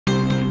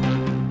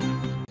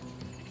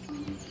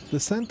The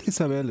Santa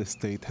Isabel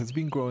estate has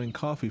been growing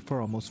coffee for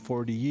almost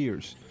 40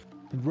 years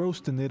and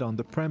roasting it on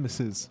the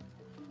premises.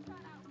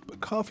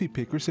 But coffee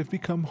pickers have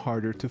become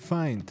harder to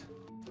find.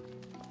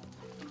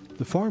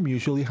 The farm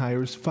usually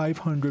hires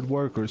 500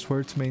 workers for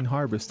its main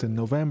harvest in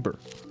November.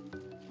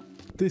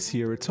 This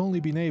year it's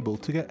only been able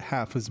to get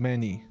half as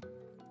many.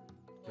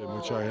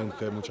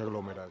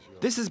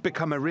 This has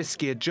become a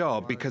riskier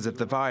job because of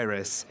the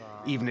virus.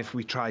 Even if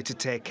we try to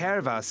take care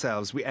of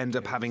ourselves, we end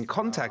up having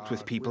contact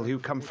with people who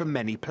come from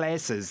many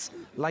places,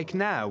 like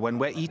now when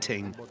we're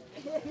eating.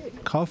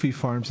 Coffee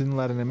farms in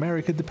Latin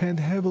America depend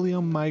heavily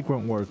on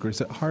migrant workers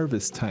at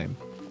harvest time.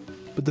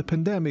 But the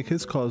pandemic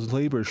has caused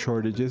labor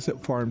shortages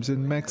at farms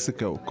in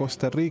Mexico,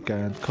 Costa Rica,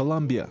 and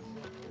Colombia.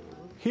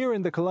 Here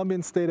in the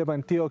Colombian state of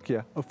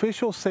Antioquia,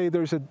 officials say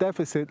there's a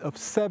deficit of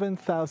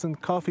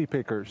 7,000 coffee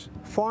pickers.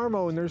 Farm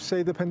owners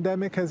say the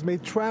pandemic has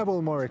made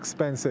travel more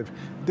expensive,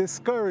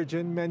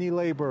 discouraging many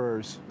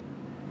laborers.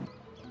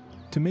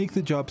 To make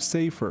the job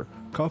safer,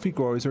 coffee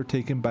growers are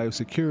taking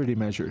biosecurity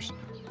measures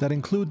that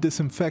include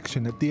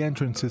disinfection at the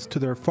entrances to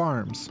their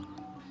farms.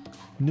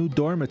 New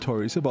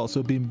dormitories have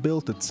also been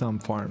built at some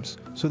farms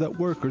so that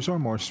workers are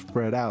more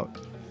spread out.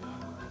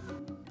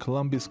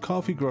 Colombia's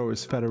Coffee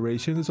Growers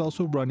Federation is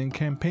also running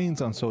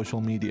campaigns on social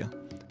media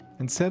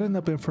and setting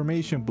up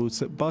information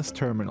booths at bus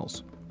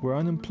terminals where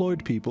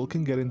unemployed people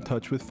can get in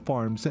touch with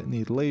farms that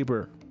need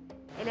labor.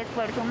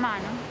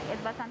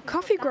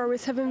 Coffee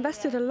growers have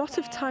invested a lot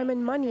of time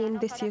and money in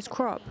this year's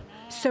crop,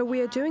 so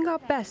we are doing our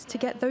best to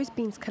get those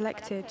beans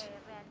collected.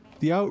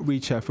 The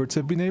outreach efforts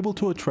have been able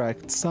to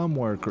attract some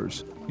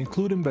workers,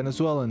 including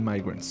Venezuelan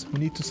migrants who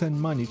need to send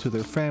money to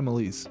their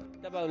families.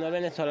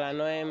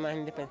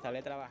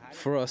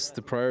 For us,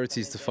 the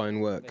priority is to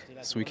find work,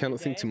 so we cannot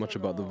think too much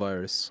about the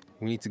virus.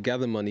 We need to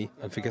gather money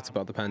and forget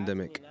about the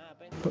pandemic.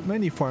 But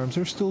many farms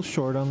are still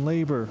short on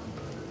labor.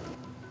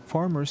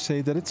 Farmers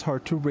say that it's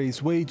hard to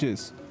raise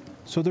wages,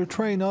 so they're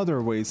trying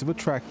other ways of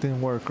attracting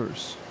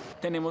workers.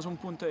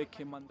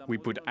 We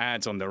put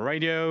ads on the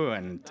radio,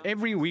 and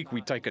every week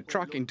we take a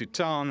truck into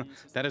town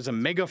that has a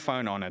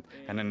megaphone on it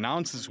and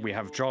announces we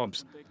have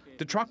jobs.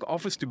 The truck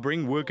offers to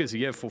bring workers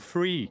here for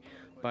free,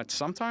 but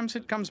sometimes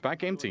it comes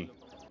back empty.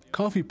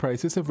 Coffee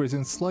prices have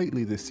risen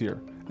slightly this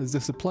year as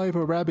the supply of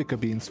Arabica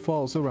beans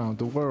falls around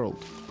the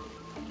world.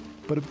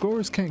 But if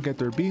growers can't get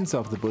their beans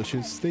off the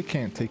bushes, they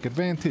can't take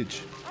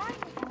advantage.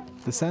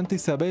 The Santa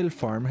Isabel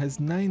farm has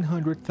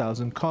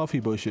 900,000 coffee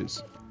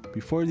bushes.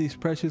 Before these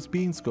precious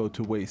beans go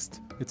to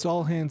waste, it's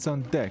all hands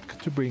on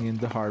deck to bring in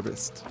the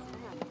harvest.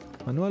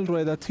 Manuel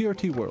Rueda,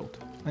 TRT World,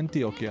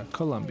 Antioquia,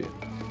 Colombia.